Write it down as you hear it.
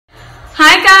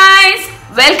Hi guys,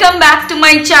 welcome back to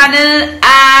my channel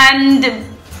and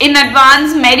in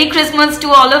advance Merry Christmas to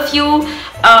all of you.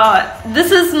 This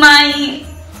is my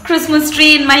Christmas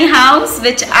tree in my house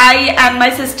which I and my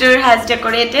sister has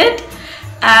decorated,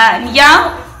 and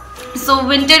yeah, so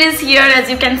winter is here. As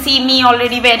you can see me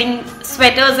already wearing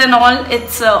sweaters and all.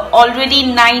 It's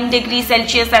already 9 degrees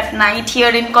Celsius at night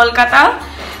here in Kolkata,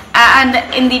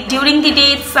 and during the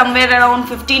day it's somewhere around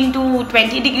 15 to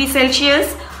 20 degrees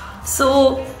Celsius.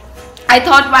 So I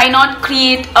thought, why not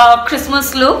create a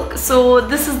Christmas look? So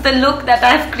this is the look that I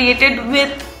have created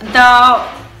with the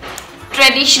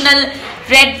traditional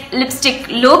red lipstick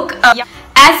look.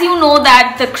 As you know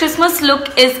that the Christmas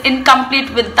look is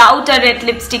incomplete without a red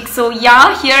lipstick. So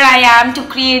yeah, here I am to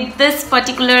create this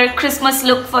particular Christmas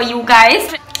look for you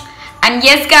guys. And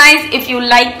yes guys, if you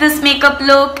like this makeup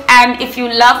look and if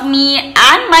you love me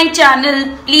and my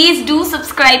channel, please do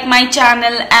subscribe my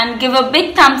channel and give a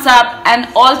big thumbs up, and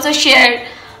also share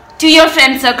to your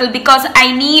friend circle because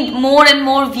I need more and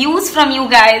more views from you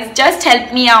guys. Just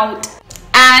help me out.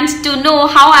 And to know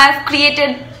how I have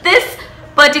created this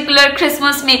particular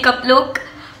Christmas makeup look,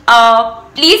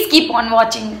 please keep on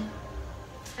watching.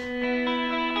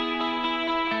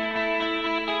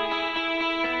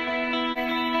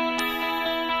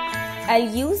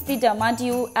 I'll use the Derma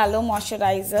Aloe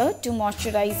Moisturiser to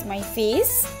moisturize my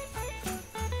face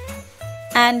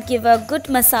and give a good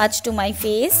massage to my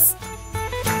face.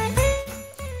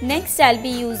 Next, I'll be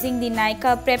using the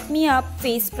Nykaa Prep++Prime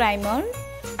Face Primer.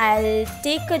 I'll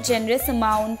take a generous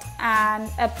amount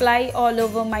and apply all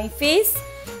over my face,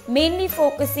 mainly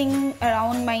focusing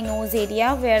around my nose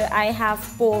area where I have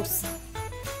pores.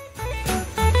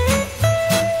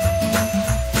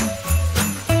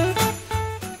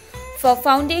 For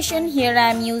foundation, here I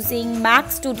am using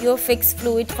M.A.C Studio Fix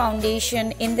Fluid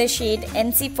Foundation in the shade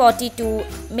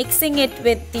NC42, mixing it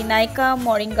with the Nykaa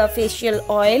Moringa Facial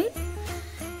Oil.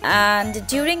 And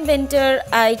during winter,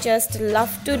 I just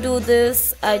love to do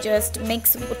this. I just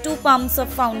mix 2 pumps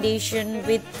of foundation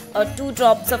with 2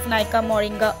 drops of Nykaa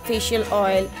Moringa Facial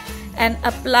Oil and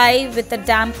apply with a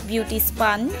damp beauty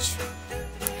sponge.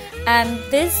 And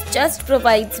this just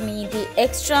provides me the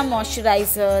extra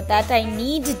moisturizer that I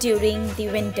need during the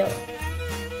winter.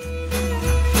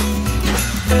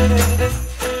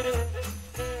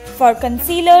 For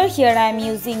concealer, here I am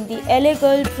using the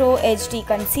Aloe Pro HD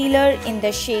Concealer in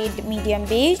the shade Medium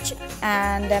Beige,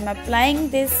 and I am applying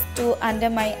this to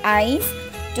under my eyes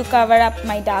to cover up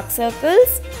my dark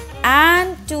circles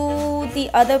and to the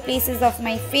other places of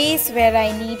my face where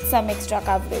I need some extra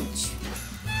coverage.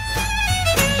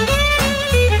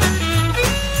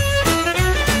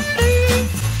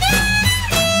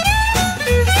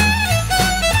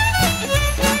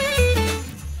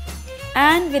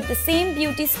 And with the same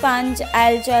beauty sponge,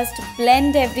 I'll just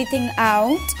blend everything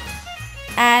out.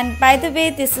 And by the way,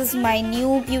 this is my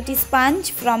new beauty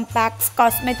sponge from Pax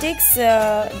Cosmetics.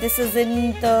 This is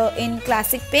in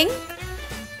classic pink,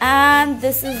 and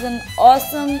this is an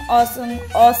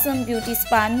awesome beauty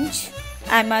sponge.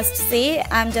 I must say,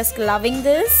 I'm just loving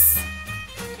this.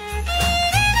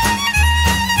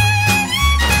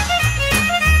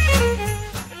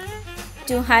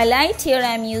 To highlight, here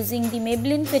I am using the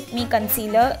Maybelline Fit Me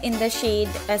concealer in the shade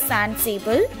Sand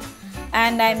Sable,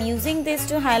 and I am using this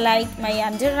to highlight my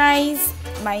under eyes,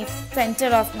 my center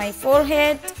of my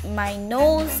forehead, my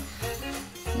nose,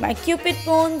 my cupid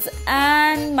bones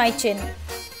and my chin.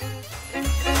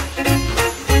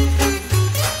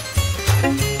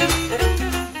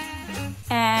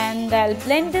 And I'll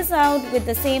blend this out with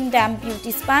the same damp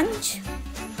beauty sponge.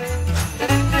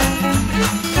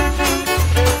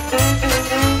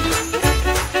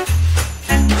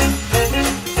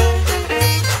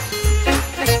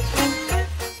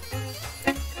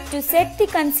 To set the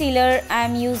concealer, I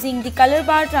am using the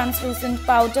Colorbar translucent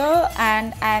powder,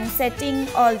 and I am setting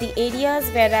all the areas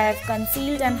where I have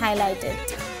concealed and highlighted.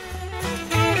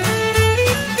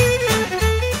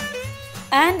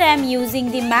 And I am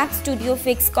using the M.A.C Studio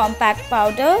Fix compact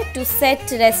powder to set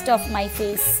the rest of my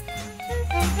face.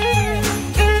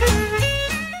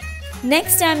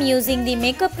 Next, I am using the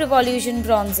Makeup Revolution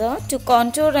bronzer to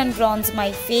contour and bronze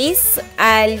my face.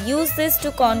 I'll use this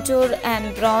to contour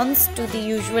and bronze to the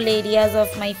usual areas of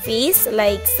my face,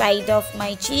 like side of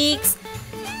my cheeks,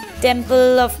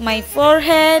 temple of my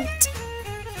forehead,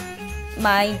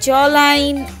 my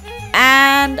jawline,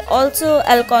 and also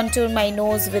I'll contour my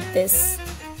nose with this.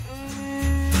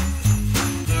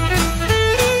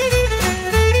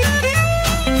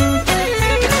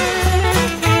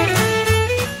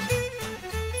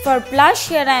 For blush,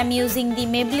 here I am using the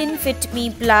Maybelline Fit Me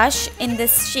blush in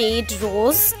this shade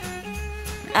Rose,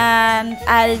 and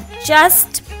I'll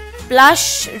just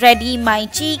blush ready my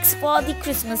cheeks for the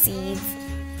Christmas Eve.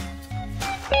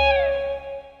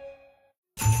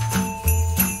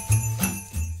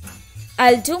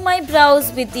 I'll do my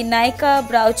brows with the Nykaa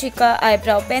Brow Chika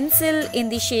eyebrow pencil in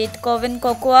the shade Coven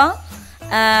Cocoa.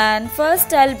 And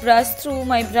first I'll brush through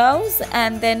my brows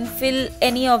and then fill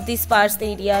any of the sparse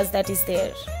areas that is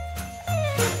there.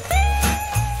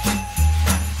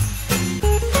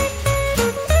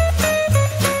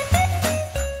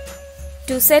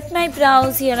 To set my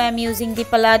brows, here I'm using the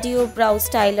Palladio Brow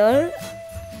Styler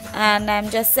and I'm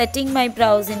just setting my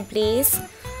brows in place.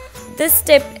 This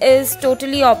step is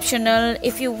totally optional.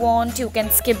 If you want, you can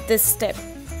skip this step.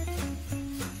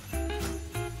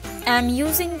 I'm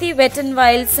using the Wet n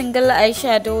Wild single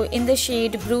eyeshadow in the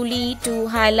shade Brûlée to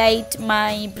highlight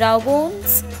my brow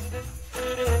bones.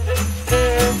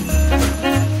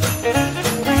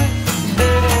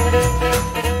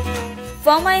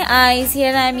 For my eyes,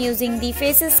 here I am using the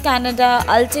Faces Canada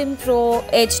Ultime Pro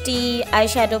HD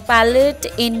eyeshadow palette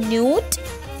in Nude.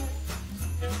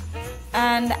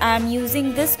 And I am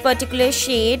using this particular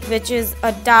shade, which is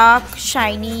a dark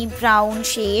shiny brown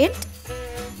shade.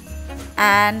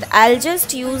 And I'll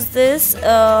just use this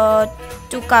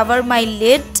to cover my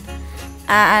lid,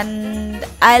 and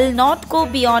I'll not go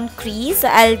beyond crease.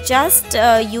 I'll just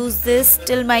use this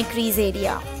till my crease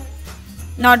area,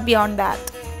 not beyond that.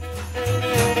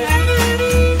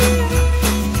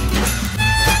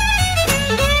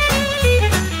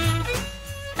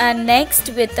 And next,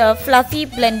 with a fluffy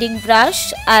blending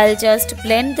brush, I'll just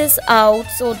blend this out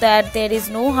so that there is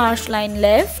no harsh line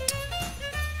left.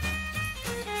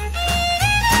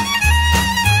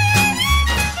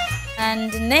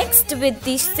 And next, with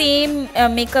the same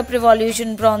Makeup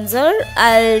Revolution bronzer,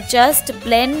 I'll just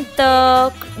blend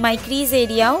my crease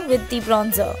area with the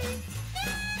bronzer.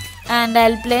 And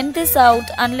I'll blend this out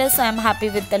unless I'm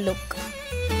happy with the look.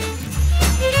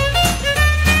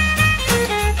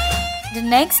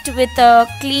 Next, with a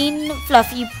clean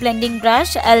fluffy blending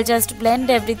brush, I'll just blend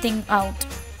everything out.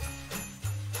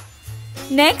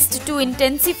 Next, to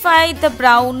intensify the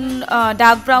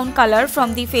dark brown color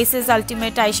from the Faces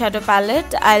Ultimate eyeshadow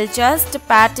palette, I'll just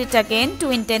pat it again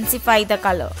to intensify the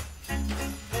color.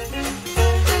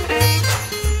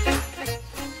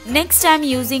 Next, I'm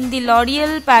using the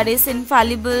L'Oreal Paris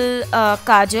Infallible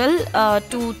Kajal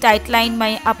to tightline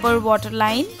my upper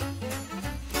waterline.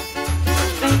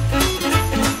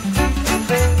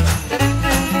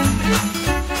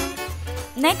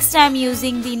 Next, I'm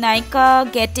using the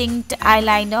Nykaa Get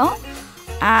eyeliner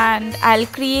and I'll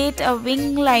create a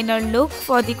wing liner look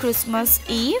for the Christmas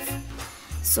Eve.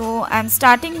 So I'm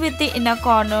starting with the inner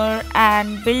corner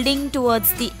and building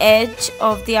towards the edge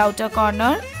of the outer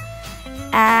corner.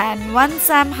 And once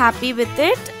I'm happy with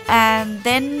it, and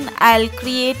then I'll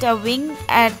create a wing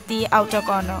at the outer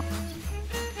corner.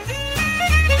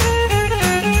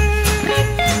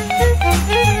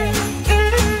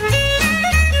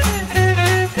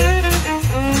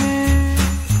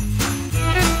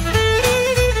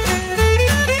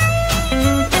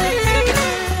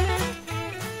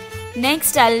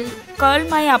 Next, I'll curl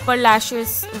my upper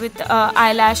lashes with an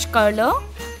eyelash curler.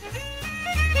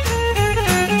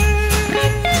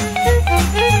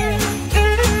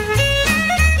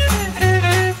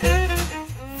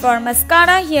 For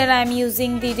mascara, here I am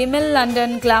using the RIMMEL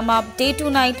London Glam Up Day to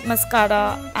Night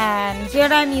Mascara, and here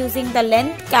I am using the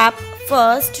length cap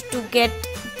first to get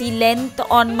the length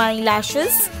on my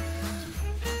lashes.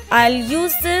 I'll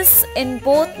use this in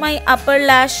both my upper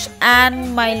lash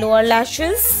and my lower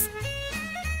lashes.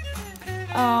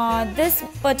 This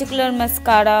particular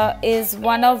mascara is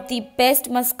one of the best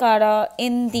mascara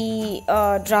in the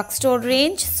drugstore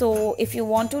range. So if you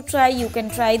want to try, you can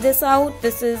try this out.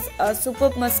 This is a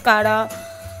superb mascara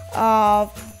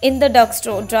in the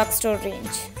drugstore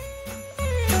range.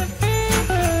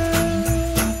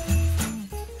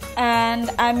 And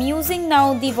I'm using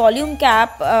now the volume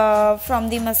cap from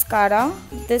the mascara.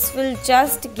 This will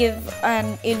just give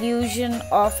an illusion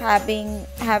of having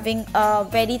a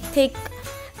very thick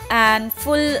and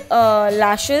full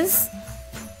lashes.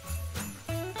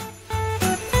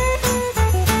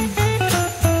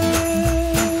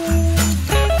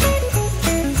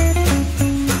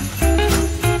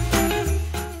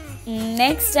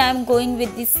 Next, I'm going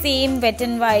with the same Wet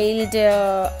n Wild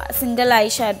single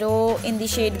eyeshadow in the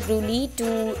shade Brûlée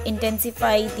to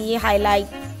intensify the highlight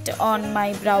on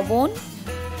my brow bone.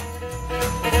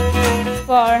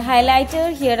 For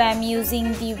highlighter, here I am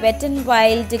using the Wet n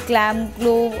Wild Glam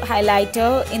Glow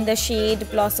highlighter in the shade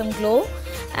Blossom Glow,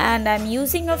 and I am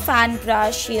using a fan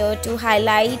brush here to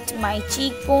highlight my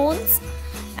cheekbones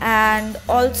and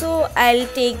also I'll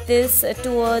take this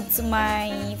towards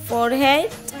my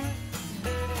forehead.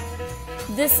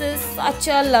 This is such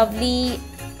a lovely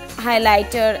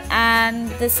highlighter, and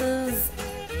this is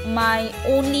my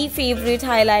only favorite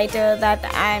highlighter that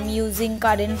I am using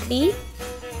currently.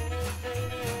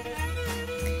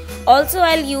 Also,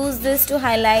 I'll use this to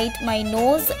highlight my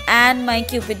nose and my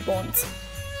cupid bones.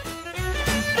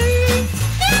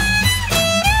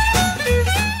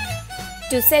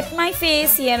 To set my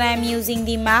face, here I am using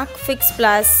the M.A.C Fix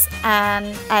Plus,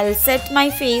 and I'll set my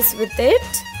face with it.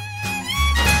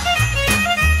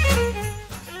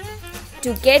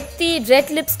 To get the red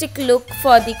lipstick look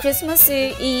for the Christmas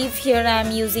Eve, here I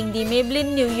am using the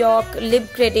Maybelline Newyork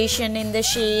Lip Gradation in the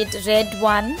shade Red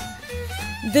 1.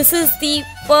 This is the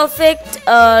perfect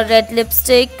red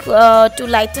lipstick to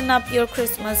lighten up your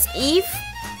Christmas Eve.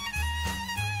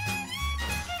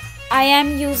 I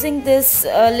am using this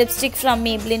lipstick from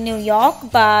Maybelline New York,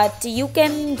 but you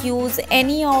can use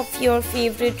any of your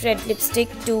favorite red lipstick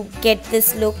to get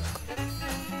this look.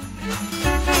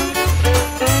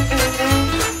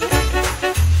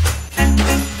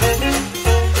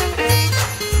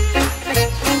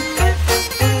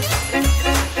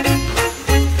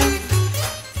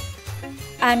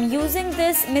 I'm using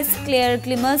this Miss Claire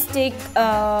Glimmer Stick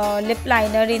lip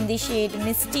liner in the shade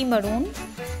Misty Maroon,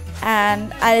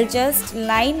 and I'll just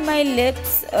line my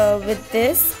lips with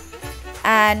this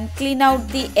and clean out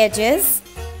the edges.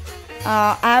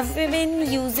 I've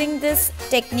been using this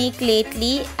technique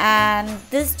lately, and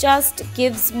this just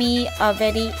gives me a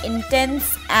very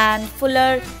intense and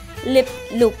fuller lip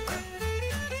look.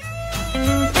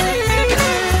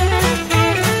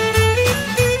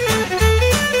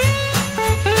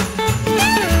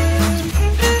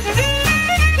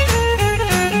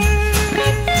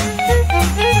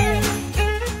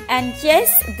 And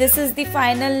yes, this is the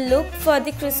final look for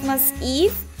the Christmas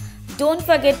Eve. Don't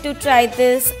forget to try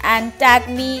this and tag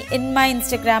me in my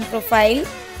Instagram profile.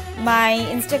 My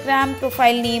Instagram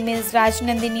profile name is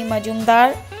Rajnandini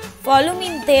Majumder. Follow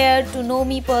me there to know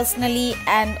me personally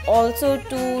and also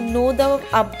to know the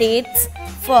updates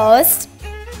first.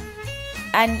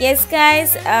 And yes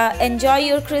guys, enjoy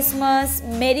your Christmas.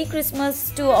 Merry Christmas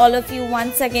to all of you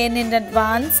once again in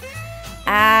advance.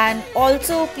 And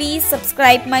also please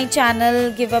subscribe my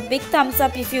channel, give a big thumbs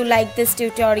up if you like this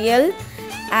tutorial,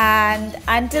 and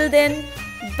until then,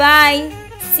 bye,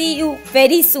 see you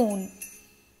very soon.